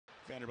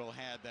Vanderbilt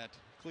had that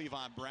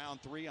Cleavon Brown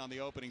three on the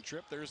opening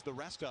trip. There's the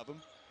rest of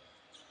them,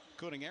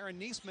 including Aaron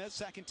Nesmith,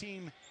 second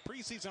team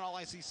preseason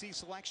All-ICC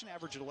selection,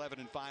 averaged 11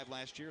 and 5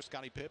 last year.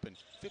 Scottie Pippen,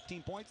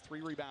 15 points,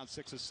 3 rebounds,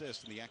 6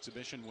 assists in the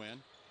exhibition win.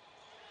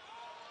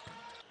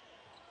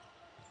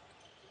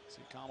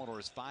 See,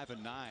 Commodores 5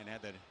 and 9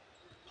 had that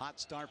hot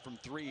start from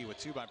 3 with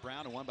 2 by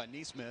Brown and 1 by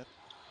Nesmith.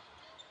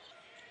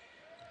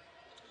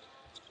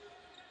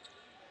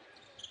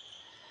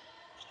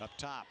 Up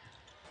top,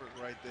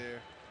 right there.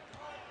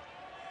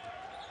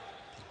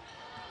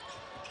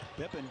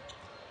 Pippen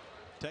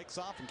takes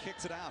off and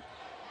kicks it out.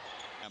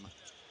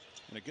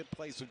 In a good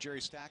place with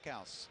Jerry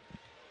Stackhouse.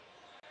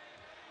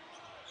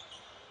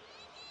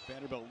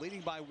 Vanderbilt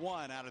leading by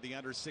 1 out of the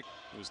under 6.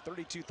 It was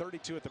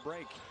 32-32 at the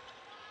break.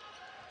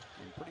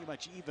 And pretty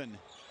much even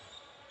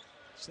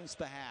since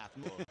the half.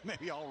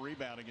 Maybe all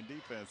rebounding and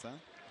defense, huh?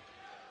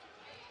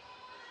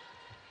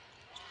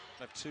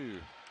 Left 2.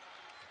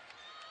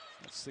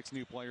 That's 6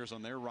 new players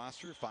on their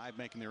roster, 5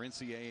 making their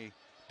NCAA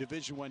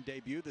Division I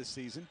debut this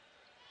season.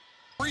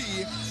 3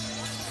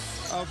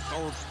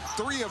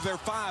 of their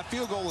 5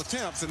 field goal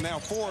attempts, and now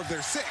 4 of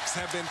their 6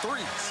 have been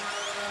threes.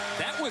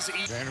 That was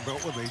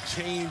Vanderbilt with a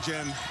change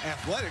in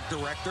athletic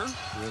director,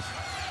 with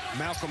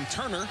Malcolm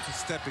Turner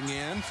stepping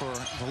in for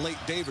the late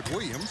David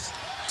Williams.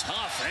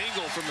 Tough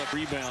angle from the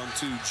rebound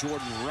to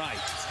Jordan Wright.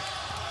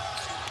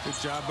 Good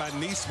job by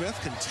Nesmith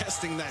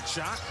contesting that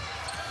shot.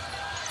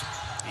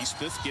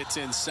 Nesmith gets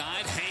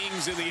inside,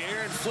 hangs in the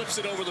air, and flips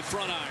it over the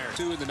front iron.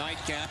 2 in the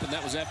nightcap, and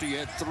that was after you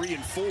had 3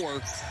 and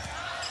 4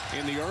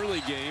 in the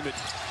early game at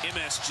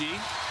MSG,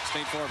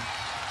 State Farm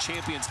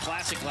Champions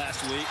Classic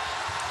last week.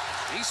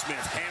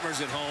 Nesmith hammers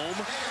it home.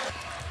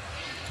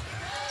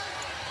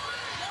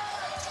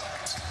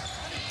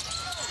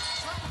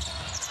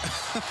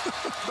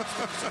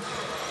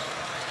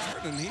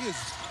 And he has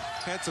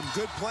had some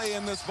good play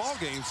in this ball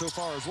game so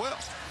far as well.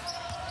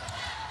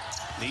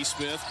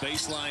 Nesmith,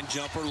 baseline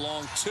jumper,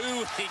 long 2.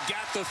 He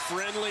got the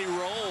friendly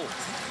roll.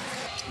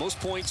 Most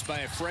points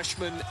by a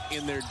freshman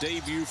in their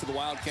debut for the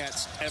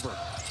Wildcats ever.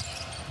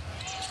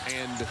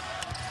 And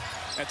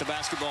at the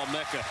basketball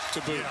mecca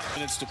to boot.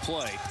 Minutes to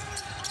play.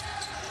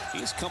 He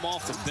has come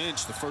off the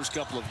bench the first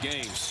couple of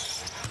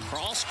games.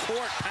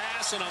 Cross-court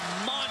pass and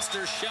a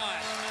monster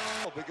shot.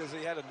 Because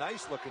he had a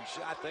nice-looking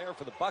shot there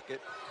for the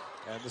bucket.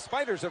 And the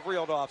Spiders have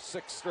reeled off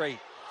 6 straight.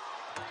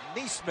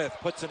 Nesmith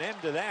puts an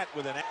end to that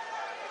with an...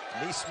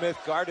 Nesmith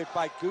guarded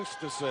by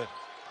Gustafson.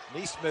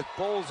 Nesmith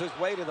pulls his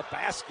way to the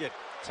basket.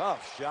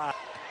 Tough shot.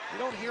 You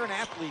don't hear an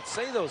athlete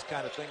say those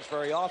kind of things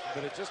very often,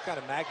 but it just kind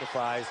of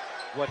magnifies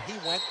what he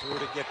went through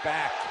to get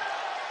back.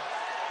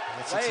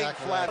 That's Laying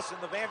exactly flats right.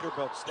 in the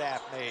Vanderbilt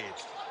staff made.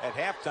 At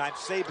halftime,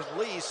 Saban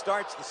Lee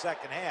starts the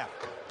second half.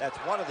 That's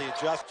one of the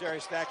adjustments. Jerry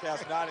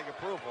Stackhouse nodding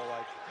approval,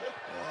 like,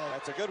 yeah,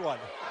 that's a good one.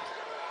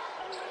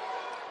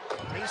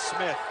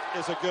 Nesmith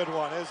is a good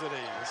one, isn't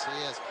he? Yes, he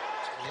is.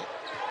 Yep.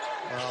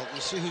 Well,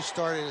 you see who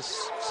started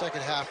his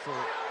second half for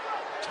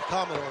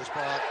Commodores,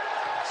 Bob.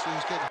 See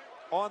who's getting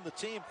on the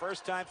team,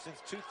 first time since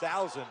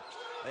 2000.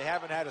 They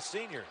haven't had a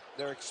senior.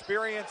 They're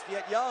experienced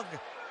yet young.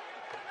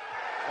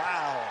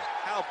 Wow,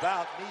 how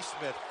about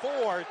Nesmith?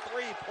 4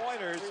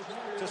 3-pointers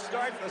to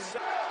start the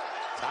set.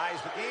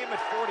 Ties the game at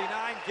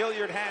 49.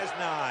 Gilliard has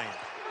 9.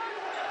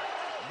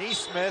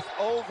 Nesmith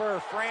over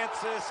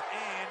Francis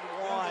and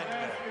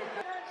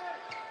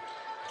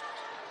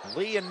 1.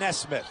 Lee and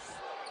Nesmith.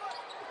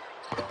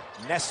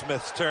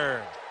 Nesmith's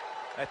turn.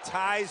 That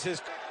ties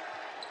his...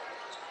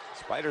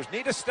 Spiders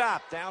need to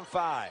stop, down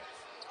 5.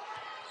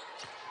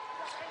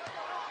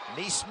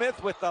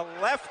 Nesmith with the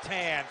left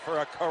hand for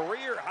a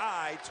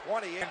career-high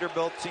 20.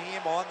 Vanderbilt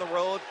team on the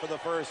road for the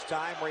first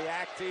time.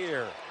 React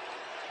here.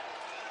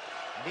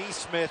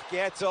 Nesmith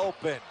gets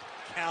open.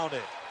 Count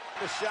it.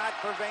 The shot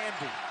for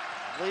Vandy.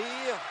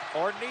 Lee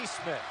or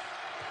Nesmith?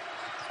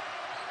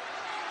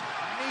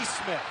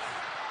 Nesmith.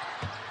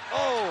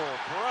 Oh,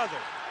 brother.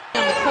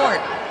 On the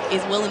court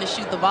is willing to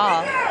shoot the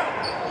ball,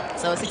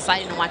 so it's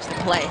exciting to watch them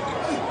play.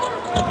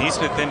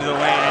 Nesmith into the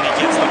lane, and he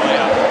gets the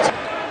layup.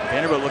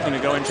 Vanderbilt looking to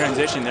go in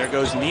transition. There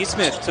goes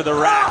Nesmith to the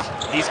rack.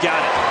 He's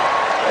got it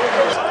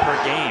per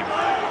game.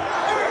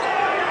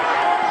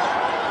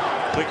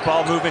 Quick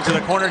ball movement to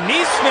the corner.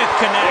 Nesmith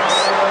connects.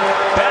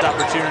 Bad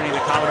opportunity. The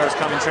Commodores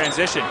come in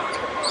transition.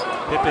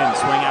 Pippen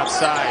swing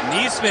outside.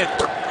 Nesmith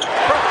for 3.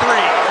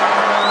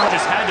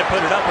 Just had to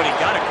put it up, but he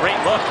got a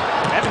great look.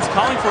 Evans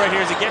calling for it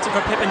here as he gets it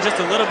from Pippen just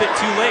a little bit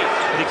too late.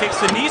 But he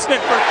kicks to Nesmith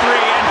for 3,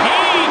 and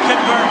he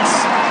converts.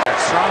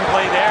 Strong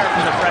play there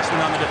from the freshman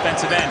on the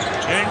defensive end.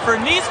 And for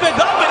Nesmith,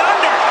 up and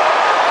under.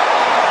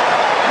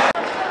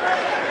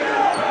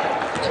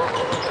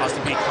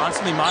 Austin Peay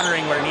constantly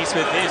monitoring where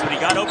Nesmith is, but he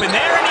got open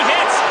there, and he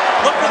hits.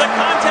 Look for the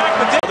contact,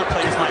 but other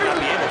players might not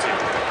be able to.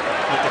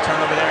 With the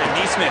turnover there, and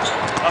Nesmith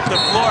up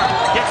the floor,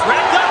 gets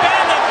wrapped up,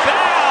 and the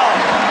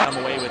foul. Come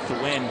away with the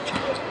win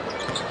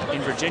in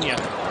Virginia.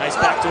 Nice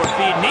backdoor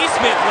feed.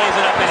 Nesmith lays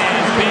it up and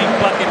in. Big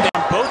bucket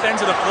down both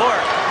ends of the floor.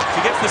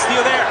 She gets the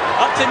steal there.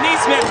 Up to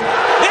Nesmith.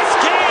 This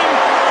game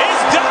is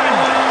done.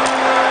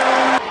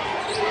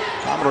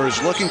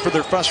 Commodores looking for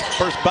their first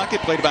bucket.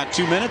 Played about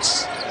 2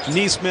 minutes.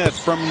 Nesmith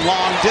from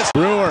long distance.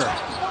 Brewer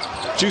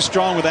too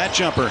strong with that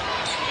jumper.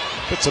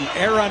 Put some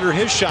air under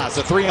his shots.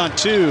 A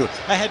 3-on-2.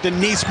 Ahead to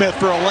Nesmith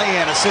for a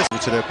lay-in assist.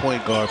 To their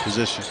point guard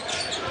position.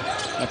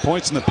 That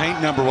points in the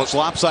paint number was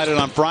lopsided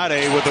on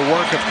Friday with the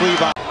work of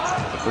Cleveland.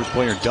 The first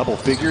player in double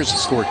figures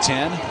scored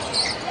 10.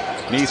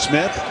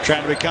 Nesmith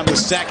trying to become the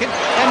second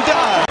and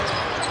done.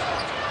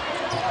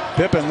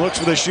 Pippen looks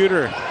for the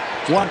shooter.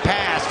 One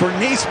pass for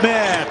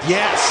Nesmith.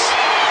 Yes.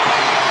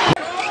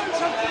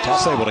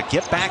 Tulsa able to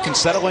get back and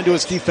settle into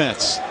his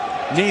defense.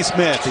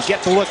 Nesmith to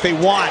get the look they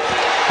want.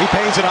 He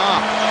pays it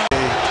off.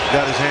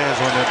 Got his hands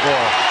on that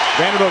ball.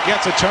 Vanderbilt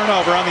gets a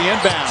turnover on the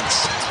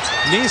inbounds.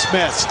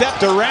 Nesmith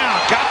stepped around,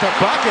 got the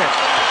bucket.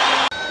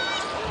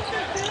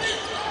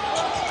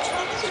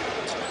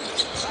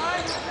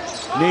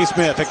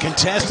 Nesmith, a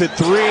contested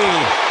three.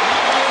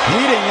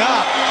 Heating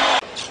up.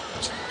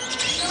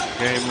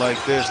 Game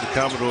like this, the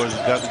Commodores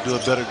have got to do a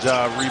better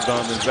job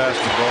rebounding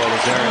basketball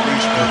as Aaron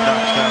Nesmith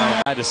knocks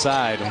down. Side to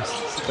side.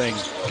 Thing,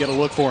 get a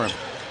look for him.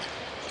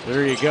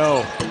 There you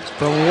go.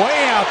 From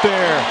way out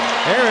there,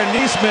 Aaron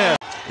Nesmith.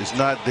 It's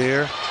not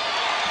there.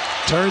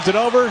 Turns it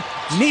over.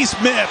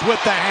 Nesmith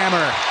with the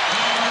hammer.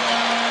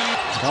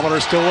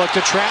 Commodores still look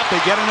to trap. They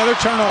get another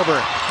turnover.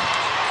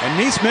 And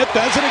Nesmith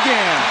does it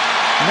again.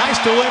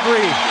 Nice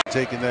delivery.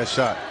 Taking that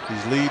shot.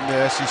 He's leading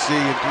the SEC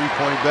in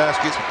three-point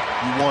baskets.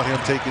 You want him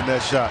taking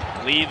that shot.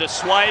 Lee the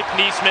swipe.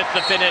 Nesmith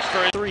the finish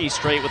for 3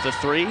 straight with the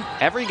 3.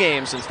 Every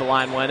game since the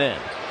line went in.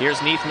 Here's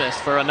Nesmith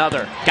for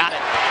another. Got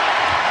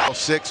it.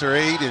 6 or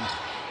 8, and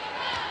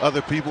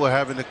other people are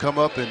having to come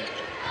up and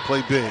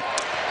play big.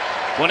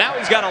 Well, now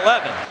he's got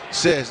 11.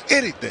 Says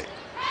anything.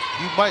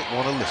 You might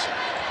want to listen.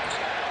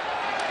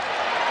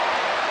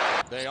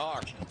 They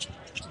are.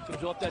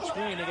 Comes off that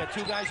screen. They got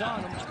 2 guys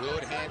on him.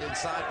 Good hand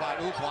inside by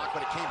Uplok,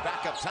 but it came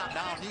back up top.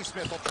 Now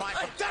Nesmith will try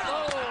from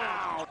down.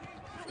 Oh.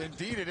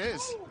 Indeed it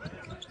is.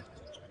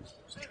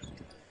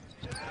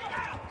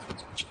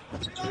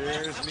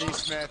 Here's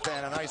Nesmith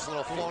and a nice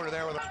little floater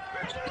there with a...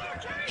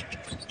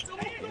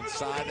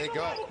 Inside they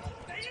go.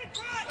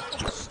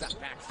 Step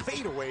back,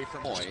 fade away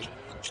from Illinois.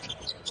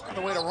 On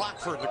the way to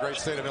Rockford, the great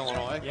state of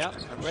Illinois. Yep,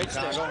 great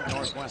Chicago,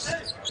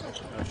 Northwest.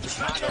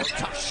 Chicago,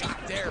 tough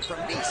shot there from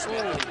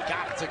Nesmith.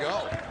 Got it to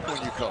go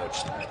when you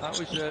coached. That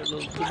was a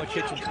little too much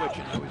hitch and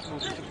switching. I was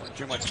moving too much.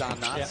 Too much Don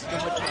Knotts? Yeah,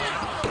 too much.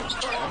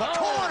 In the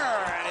corner,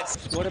 and it's...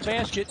 Scored a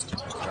basket.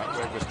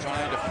 Rutwig was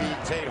trying to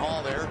feed Tate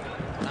Hall there.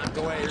 Knocked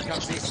away. Here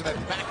comes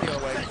Nesmith back the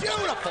other way.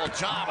 Beautiful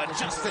job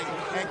adjusting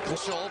and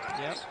Schultz.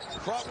 Yep.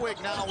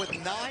 Krutwig now with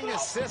 9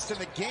 assists in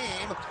the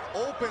game.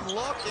 Open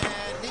look,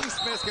 and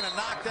Nesmith's going to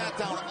knock that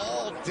down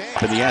all day.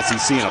 In the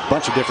SEC in a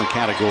bunch of different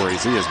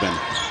categories. He has been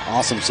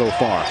awesome so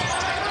far.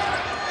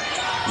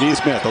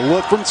 Nesmith, a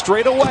look from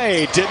straight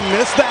away. Didn't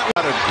miss that.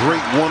 Not a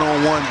great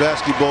one-on-one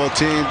basketball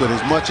team, but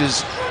as much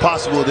as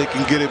possible, they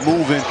can get it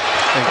moving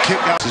and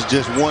kick out. Is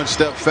just one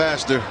step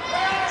faster.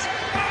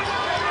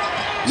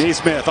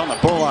 Nesmith on the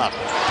pull-up.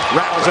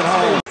 Rattles it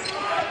home.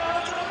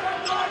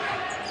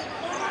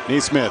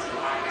 Nesmith,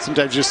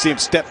 sometimes you just see him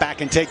step back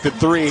and take the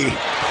 3.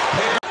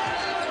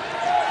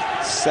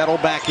 Settle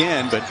back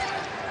in, but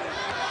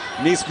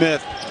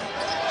Nesmith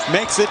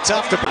makes it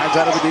tough to prize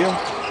out of the deal.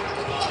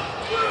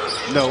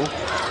 No.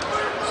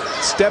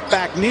 Step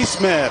back,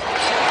 Nesmith.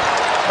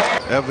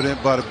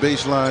 Evident by the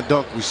baseline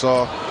dunk we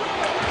saw.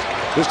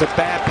 Just a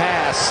bad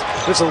pass.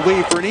 There's a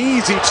lead for an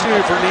easy 2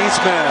 for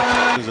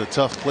Nesmith. It's a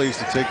tough place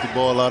to take the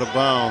ball out of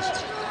bounds.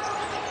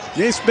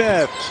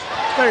 Nesmith,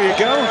 there you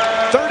go.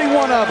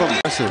 31 of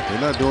them. They're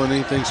not doing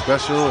anything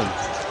special, and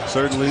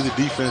certainly the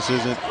defense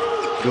isn't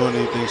doing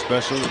anything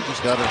special. You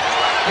just gotta.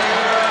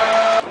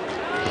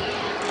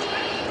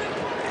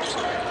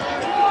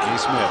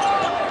 Nesmith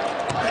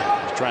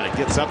trying to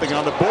get something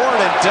on the board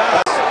and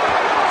does.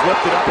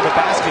 Flipped it up in the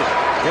basket.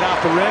 Get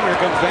off the rim. Here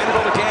comes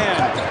Vanderbilt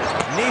again.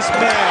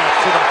 Nesmith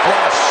for the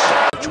flush.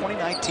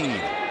 2019.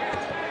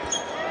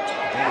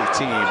 Vandy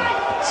team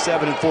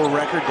 7-4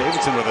 record.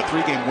 Davidson with a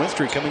 3-game win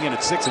streak coming in at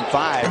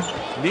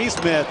 6-5.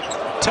 Nesmith,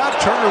 tough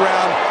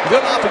turnaround.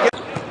 Good off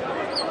again.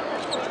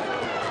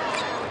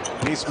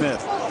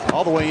 Nesmith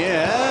all the way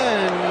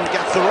in.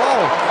 Gets the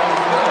roll.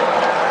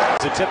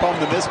 It's a tip home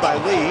the miss by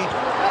Lee.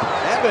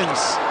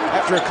 Evans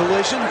after a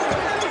collision.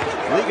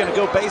 Lee going to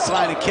go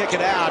baseline and kick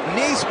it out.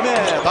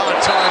 Nesmith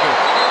on target.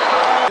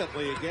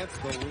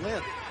 Against the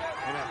length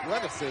and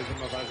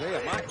athleticism of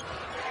Isaiah Michael.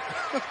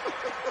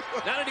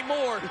 Not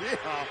anymore.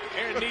 Yeah.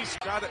 Aaron Nesmith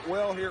got it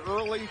well here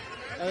early.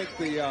 I think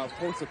the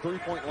close to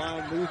 3-point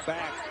line moved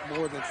back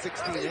more than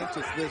 16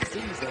 inches this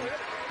season.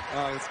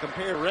 As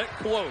compared. Direct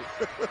quote.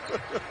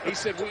 He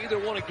said, we either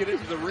want to get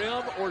into the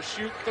rim or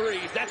shoot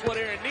threes. That's what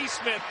Aaron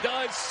Nesmith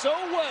does so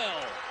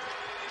well.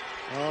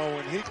 Oh,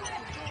 and he...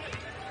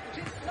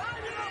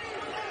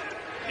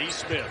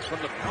 Nesmith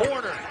from the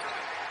corner.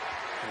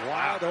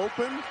 Wide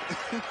open.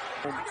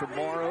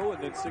 Tomorrow,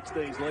 and then 6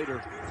 days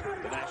later,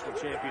 the national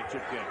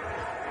championship game.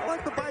 I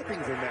like the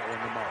Vikings in that one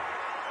tomorrow.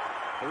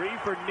 Three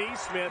for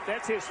Nesmith.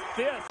 That's his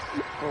fifth.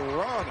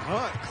 Ron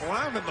Hunt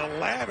climbing the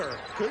ladder.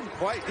 Couldn't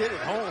quite get it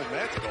home.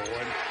 That's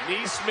going.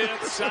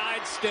 Nesmith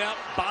sidestep,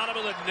 bottom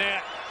of the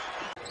net.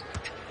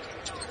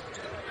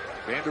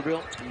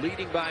 Vanderbilt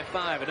leading by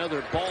 5.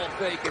 Another ball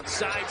fake and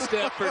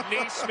sidestep for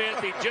Nesmith.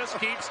 He just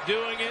keeps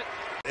doing it.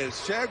 As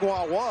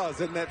Chagwa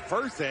was in that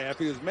first half,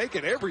 he was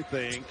making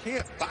everything.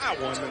 Can't buy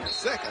one in the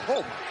second.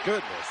 Oh, my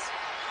goodness.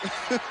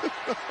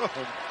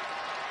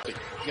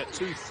 You got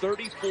 2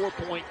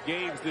 34-point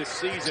games this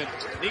season.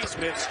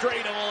 Nesmith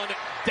straight on,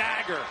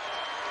 dagger.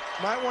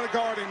 Might want to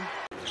guard him.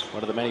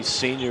 One of the many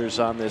seniors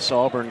on this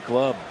Auburn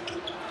club.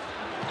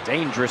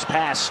 Dangerous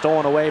pass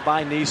stolen away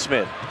by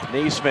Nesmith.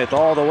 Nesmith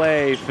all the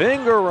way,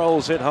 finger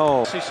rolls it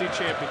home. SEC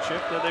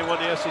championship, then they won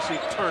the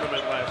SEC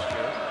tournament last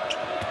year.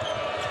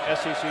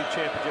 SEC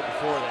championship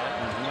before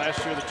that.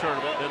 Last year the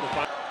tournament, then the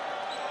final.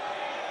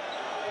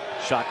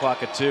 Shot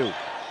clock at 2.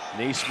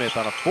 Nesmith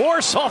on a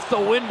force off the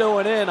window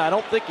and in. I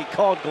don't think he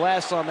called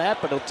glass on that,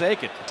 but he'll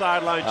take it.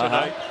 Sideline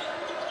tonight.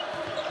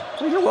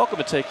 Well, you're welcome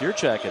to take your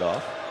jacket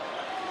off.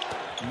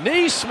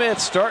 Nesmith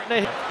starting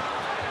to hit.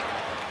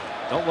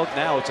 Don't look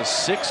now, it's a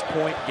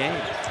 6-point game.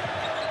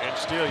 And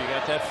still, you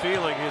got that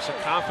feeling. It's a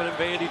confident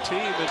Vandy team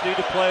that need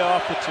to play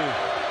off the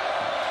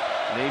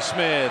 2.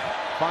 Nesmith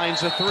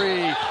finds a 3.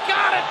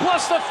 Got it,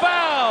 plus the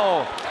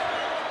foul.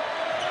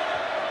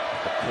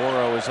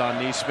 Coro is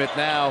on Nesmith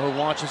now, who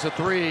launches a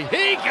 3.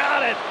 He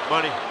got it.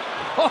 Money.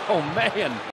 Oh, man.